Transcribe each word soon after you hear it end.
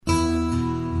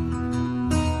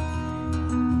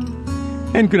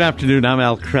And good afternoon, I'm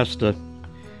Al Kresta.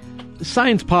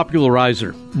 Science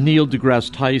popularizer Neil deGrasse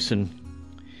Tyson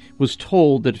was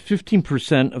told that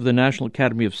 15% of the National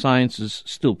Academy of Sciences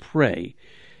still pray.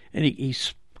 And he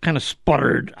kind of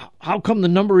sputtered, how come the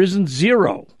number isn't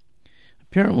zero?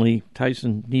 Apparently,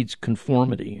 Tyson needs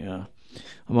conformity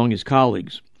among his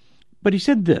colleagues. But he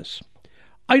said this,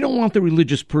 I don't want the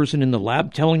religious person in the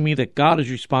lab telling me that God is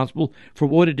responsible for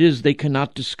what it is they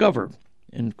cannot discover.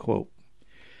 End quote.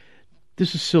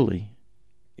 This is silly.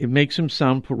 It makes him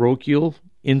sound parochial,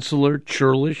 insular,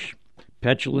 churlish,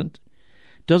 petulant.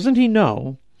 Doesn't he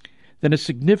know that a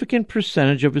significant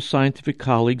percentage of his scientific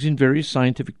colleagues in various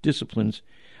scientific disciplines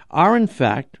are, in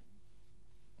fact,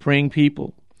 praying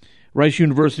people? Rice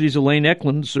University's Elaine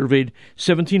Eklund surveyed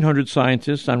 1,700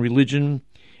 scientists on religion,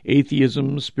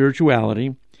 atheism,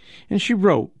 spirituality, and she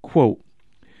wrote, quote,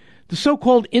 the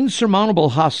so-called insurmountable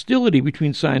hostility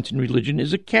between science and religion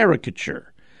is a caricature,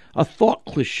 a thought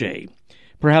cliché,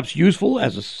 perhaps useful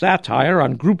as a satire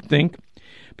on groupthink,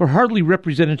 but hardly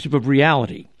representative of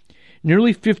reality.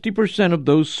 Nearly 50% of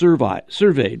those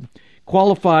surveyed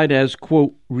qualified as,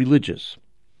 quote, religious.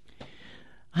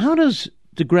 How does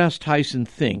deGrasse Tyson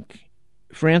think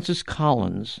Francis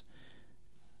Collins,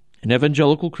 an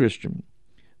evangelical Christian,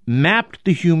 mapped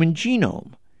the human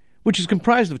genome, which is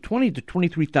comprised of 20 to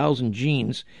 23,000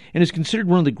 genes and is considered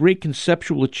one of the great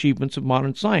conceptual achievements of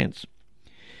modern science?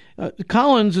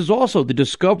 Collins is also the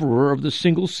discoverer of the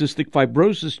single cystic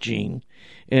fibrosis gene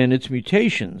and its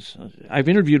mutations. I've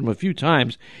interviewed him a few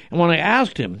times, and when I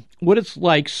asked him what it's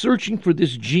like searching for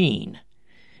this gene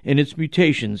and its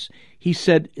mutations, he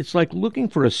said it's like looking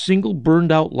for a single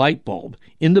burned-out light bulb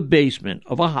in the basement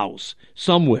of a house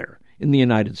somewhere in the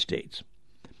United States.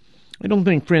 I don't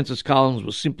think Francis Collins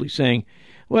was simply saying,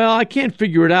 well, I can't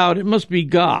figure it out, it must be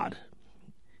God.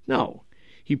 No,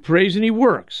 he prays and he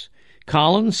works.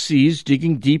 Collins sees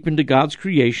digging deep into God's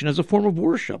creation as a form of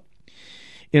worship.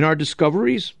 In our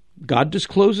discoveries, God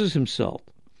discloses himself.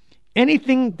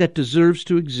 Anything that deserves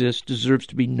to exist deserves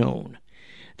to be known.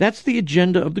 That's the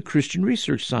agenda of the Christian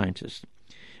research scientist.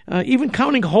 Even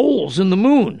counting holes in the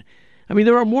moon. I mean,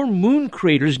 there are more moon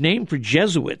craters named for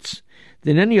Jesuits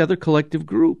than any other collective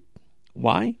group.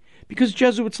 Why? Because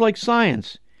Jesuits like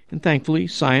science, and thankfully,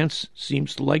 science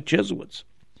seems to like Jesuits.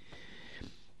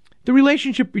 The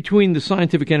relationship between the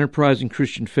scientific enterprise and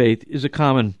Christian faith is a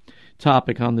common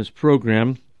topic on this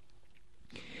program.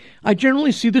 I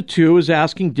generally see the two as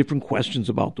asking different questions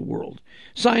about the world.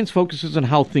 Science focuses on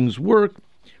how things work.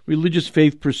 Religious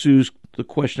faith pursues the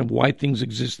question of why things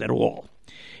exist at all.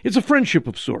 It's a friendship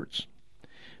of sorts.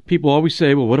 People always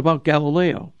say, well, what about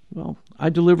Galileo? Well,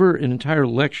 I deliver an entire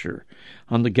lecture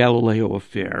on the Galileo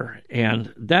affair,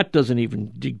 and that doesn't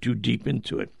even dig too deep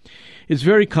into it. It's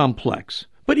very complex.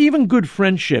 But even good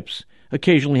friendships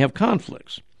occasionally have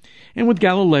conflicts. And with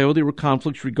Galileo, there were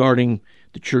conflicts regarding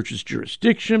the church's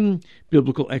jurisdiction,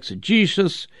 biblical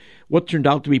exegesis, what turned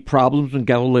out to be problems in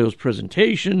Galileo's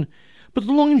presentation. But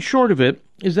the long and short of it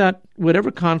is that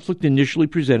whatever conflict initially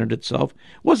presented itself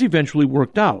was eventually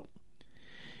worked out.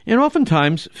 And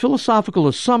oftentimes, philosophical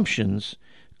assumptions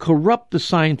corrupt the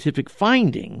scientific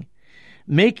finding,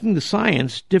 making the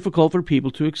science difficult for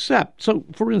people to accept. So,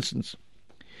 for instance,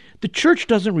 the church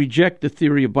doesn't reject the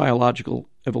theory of biological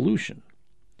evolution,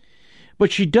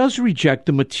 but she does reject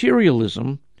the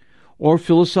materialism or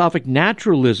philosophic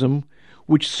naturalism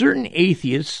which certain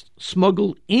atheists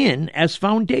smuggle in as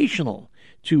foundational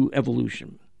to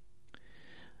evolution.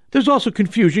 There's also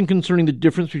confusion concerning the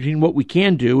difference between what we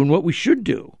can do and what we should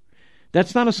do.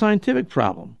 That's not a scientific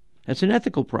problem. That's an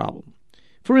ethical problem.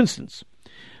 For instance,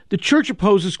 the church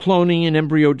opposes cloning and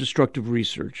embryo-destructive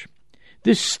research.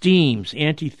 This steams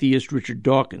anti-theist Richard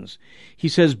Dawkins. He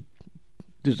says,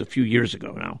 this is a few years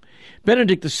ago now,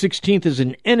 Benedict XVI is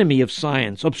an enemy of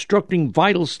science, obstructing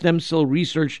vital stem cell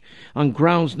research on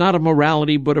grounds not of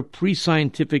morality but of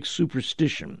pre-scientific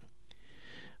superstition.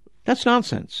 That's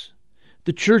nonsense.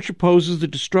 The church opposes the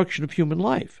destruction of human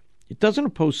life. It doesn't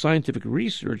oppose scientific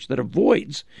research that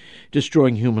avoids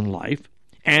destroying human life.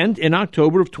 And in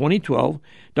October of 2012,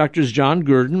 Drs. John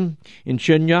Gurdon and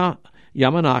Shinya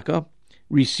Yamanaka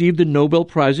received the Nobel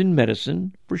Prize in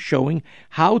Medicine for showing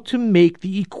how to make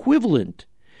the equivalent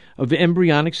of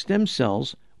embryonic stem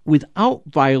cells without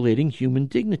violating human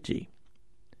dignity.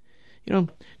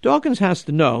 Dawkins has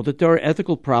to know that there are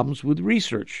ethical problems with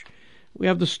research. We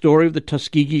have the story of the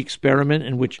Tuskegee experiment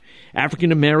in which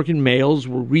African-American males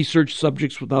were research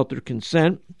subjects without their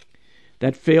consent.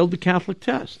 That failed the Catholic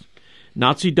test.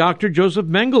 Nazi doctor Joseph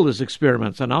Mengele's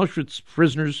experiments on Auschwitz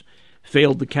prisoners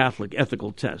failed the Catholic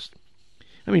ethical test.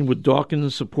 I mean, would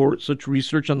Dawkins support such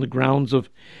research on the grounds of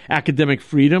academic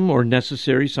freedom or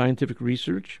necessary scientific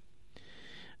research?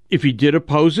 If he did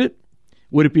oppose it,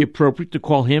 would it be appropriate to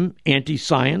call him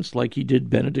anti-science like he did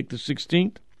Benedict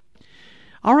XVI?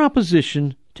 Our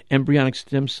opposition to embryonic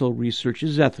stem cell research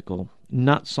is ethical,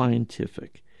 not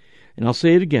scientific. And I'll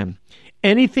say it again.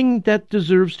 Anything that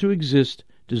deserves to exist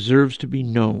deserves to be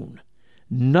known.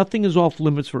 Nothing is off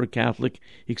limits for a Catholic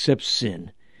except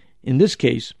sin. In this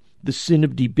case, the sin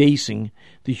of debasing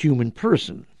the human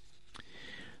person.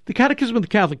 The Catechism of the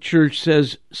Catholic Church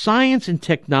says science and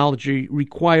technology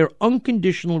require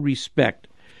unconditional respect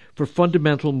for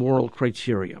fundamental moral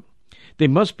criteria. They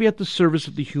must be at the service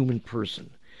of the human person.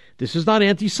 This is not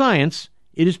anti-science.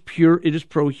 It is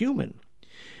pro-human.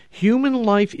 Human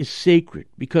life is sacred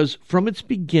because from its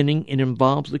beginning it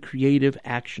involves the creative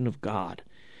action of God.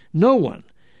 No one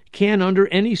can, under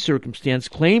any circumstance,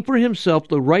 claim for himself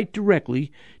the right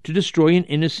directly to destroy an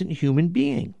innocent human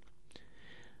being.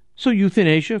 So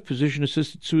euthanasia,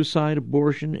 physician-assisted suicide,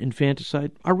 abortion,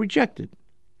 infanticide are rejected.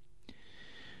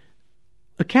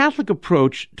 A Catholic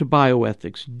approach to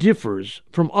bioethics differs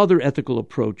from other ethical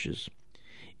approaches.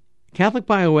 Catholic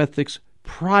bioethics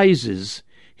prizes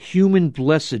human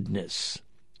blessedness.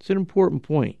 It's an important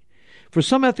point. For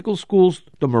some ethical schools,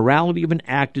 the morality of an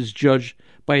act is judged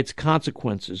by its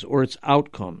consequences or its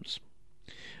outcomes.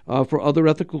 For other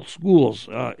ethical schools,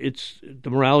 the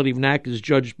morality of an act is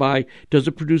judged by, does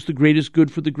it produce the greatest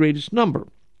good for the greatest number?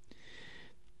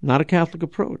 Not a Catholic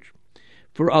approach.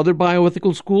 For other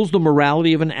bioethical schools, the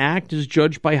morality of an act is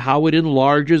judged by how it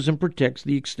enlarges and protects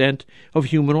the extent of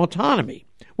human autonomy.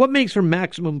 What makes for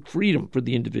maximum freedom for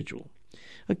the individual?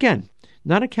 Again,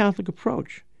 not a Catholic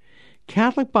approach.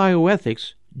 Catholic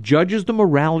bioethics judges the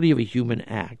morality of a human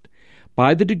act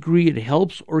by the degree it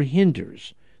helps or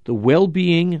hinders the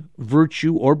well-being,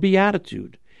 virtue, or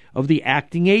beatitude of the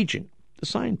acting agent, the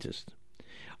scientist.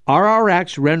 Are our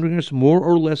acts rendering us more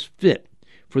or less fit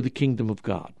for the kingdom of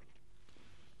God?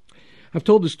 I've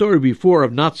told the story before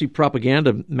of Nazi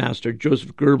propaganda master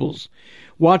Joseph Goebbels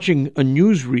watching a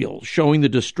newsreel showing the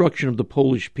destruction of the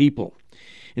Polish people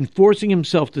and forcing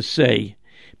himself to say,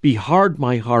 "Be hard,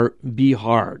 my heart, be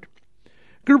hard."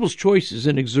 Goebbels' choices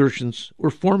and exertions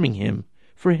were forming him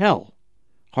for hell,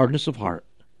 hardness of heart.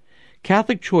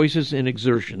 Catholic choices and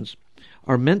exertions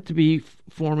are meant to be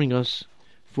forming us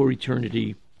for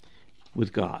eternity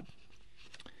with God.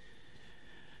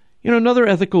 Another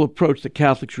ethical approach that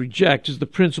Catholics reject is the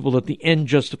principle that the end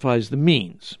justifies the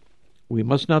means. We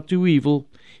must not do evil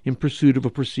in pursuit of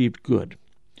a perceived good.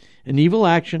 An evil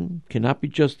action cannot be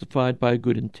justified by a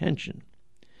good intention.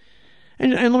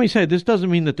 And let me say, this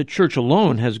doesn't mean that the Church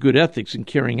alone has good ethics in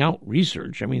carrying out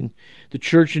research. I mean, the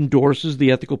Church endorses the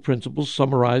ethical principles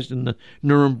summarized in the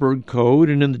Nuremberg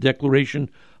Code and in the Declaration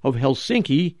of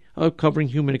Helsinki covering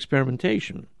human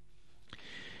experimentation.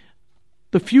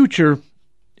 The future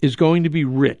is going to be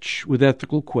rich with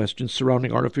ethical questions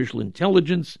surrounding artificial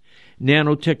intelligence,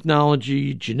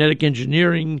 nanotechnology, genetic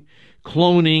engineering,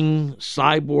 cloning,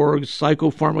 cyborgs,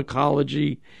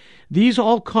 psychopharmacology. These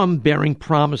all come bearing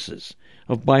promises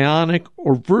of bionic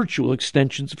or virtual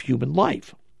extensions of human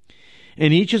life.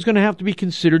 And each is going to have to be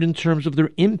considered in terms of their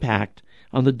impact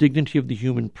on the dignity of the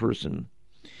human person,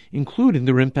 including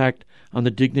their impact on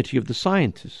the dignity of the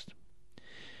scientist.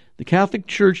 The Catholic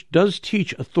Church does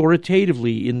teach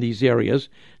authoritatively in these areas,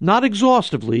 not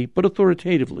exhaustively, but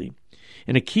authoritatively.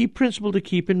 And a key principle to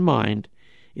keep in mind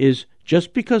is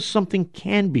just because something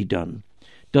can be done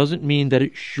doesn't mean that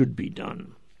it should be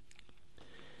done.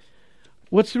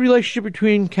 What's the relationship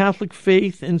between Catholic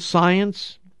faith and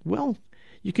science? Well,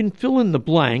 you can fill in the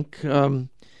blank. The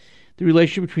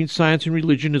relationship between science and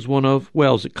religion is one of,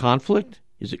 is it conflict?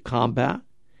 Is it combat?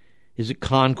 Is it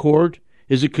concord?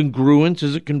 Is it congruence?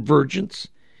 Is it convergence?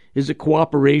 Is it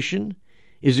cooperation?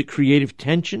 Is it creative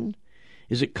tension?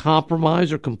 Is it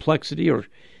compromise or complexity or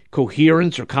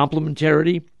coherence or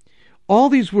complementarity? All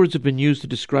these words have been used to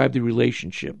describe the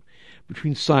relationship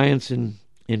between science and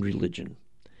religion.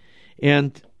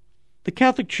 And the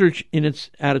Catholic Church, in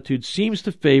its attitude, seems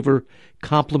to favor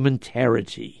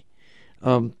complementarity.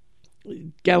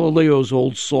 Galileo's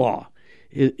old saw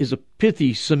is a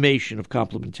pithy summation of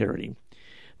complementarity.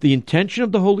 The intention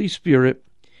of the Holy Spirit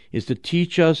is to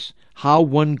teach us how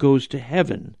one goes to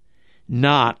heaven,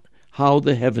 not how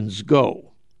the heavens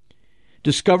go.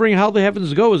 Discovering how the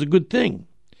heavens go is a good thing,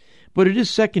 but it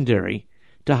is secondary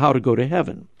to how to go to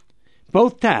heaven.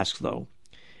 Both tasks, though,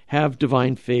 have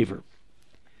divine favor.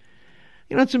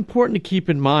 It's important to keep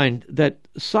in mind that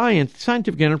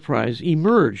scientific enterprise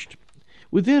emerged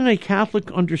within a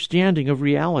Catholic understanding of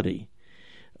reality.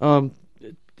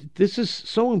 this is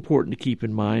so important to keep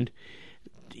in mind.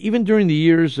 Even during the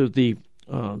years of the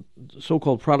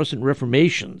so-called Protestant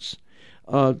Reformations,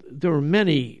 there were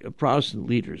many Protestant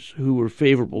leaders who were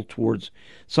favorable towards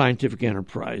scientific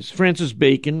enterprise. Francis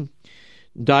Bacon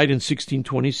died in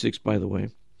 1626, by the way.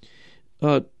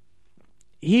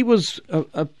 He was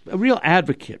a real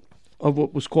advocate of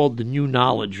what was called the new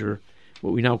knowledge, or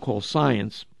what we now call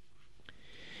science.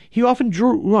 He often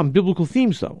drew on biblical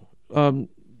themes, though.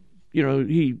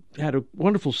 He had a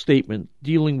wonderful statement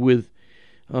dealing with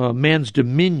man's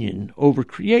dominion over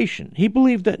creation. He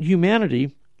believed that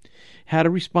humanity had a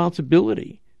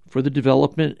responsibility for the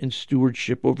development and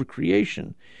stewardship over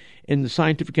creation, and the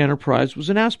scientific enterprise was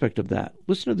an aspect of that.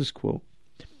 Listen to this quote.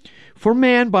 "For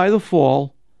man, by the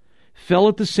fall, fell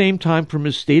at the same time from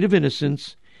his state of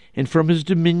innocence and from his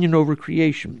dominion over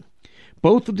creation.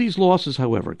 Both of these losses,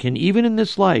 however, can even in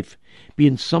this life be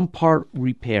in some part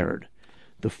repaired,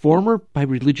 the former by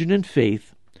religion and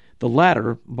faith, the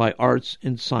latter by arts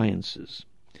and sciences."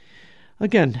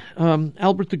 Again,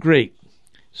 Albert the Great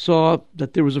saw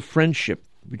that there was a friendship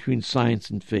between science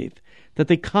and faith, that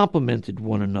they complemented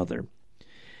one another.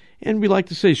 And we like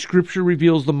to say Scripture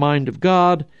reveals the mind of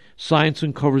God, science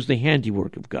uncovers the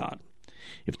handiwork of God.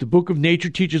 If the book of nature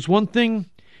teaches one thing,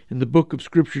 and the book of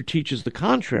Scripture teaches the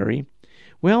contrary,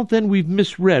 well, then we've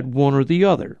misread one or the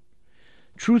other.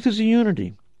 Truth is a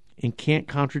unity and can't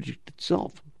contradict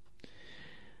itself.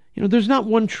 There's not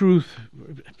one truth.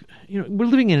 We're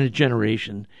living in a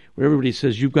generation where everybody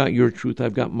says, you've got your truth,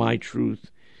 I've got my truth.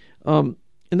 And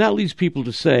that leads people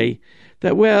to say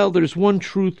that, well, there's one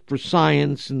truth for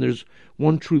science and there's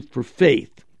one truth for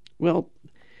faith. Well,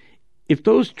 if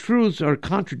those truths are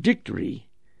contradictory,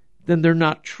 then they're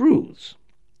not truths.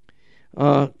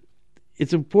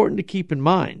 It's important to keep in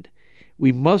mind,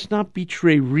 we must not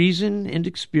betray reason and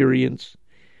experience,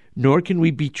 nor can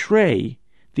we betray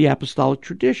the apostolic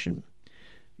tradition.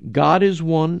 God is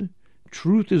one,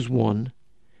 truth is one,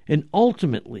 and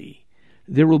ultimately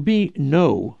there will be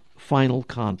no final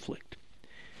conflict.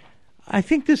 I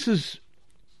think this is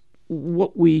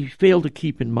what we fail to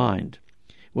keep in mind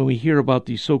when we hear about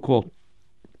these so-called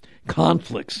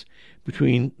conflicts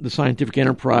between the scientific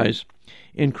enterprise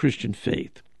and Christian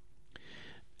faith.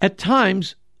 At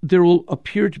times, there will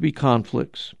appear to be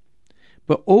conflicts,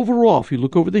 but overall, if you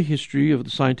look over the history of the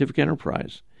scientific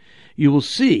enterprise, you will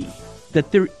see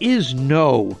that there is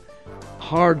no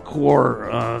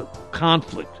hardcore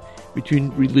conflict between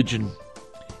religion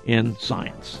and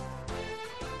science.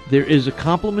 There is a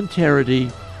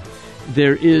complementarity.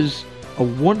 There is a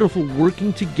wonderful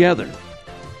working together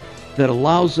that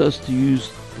allows us to use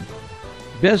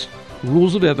the best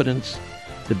rules of evidence,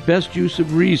 the best use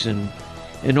of reason,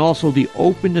 and also the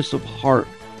openness of heart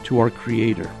to our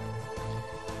Creator.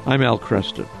 I'm Al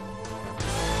Kresta.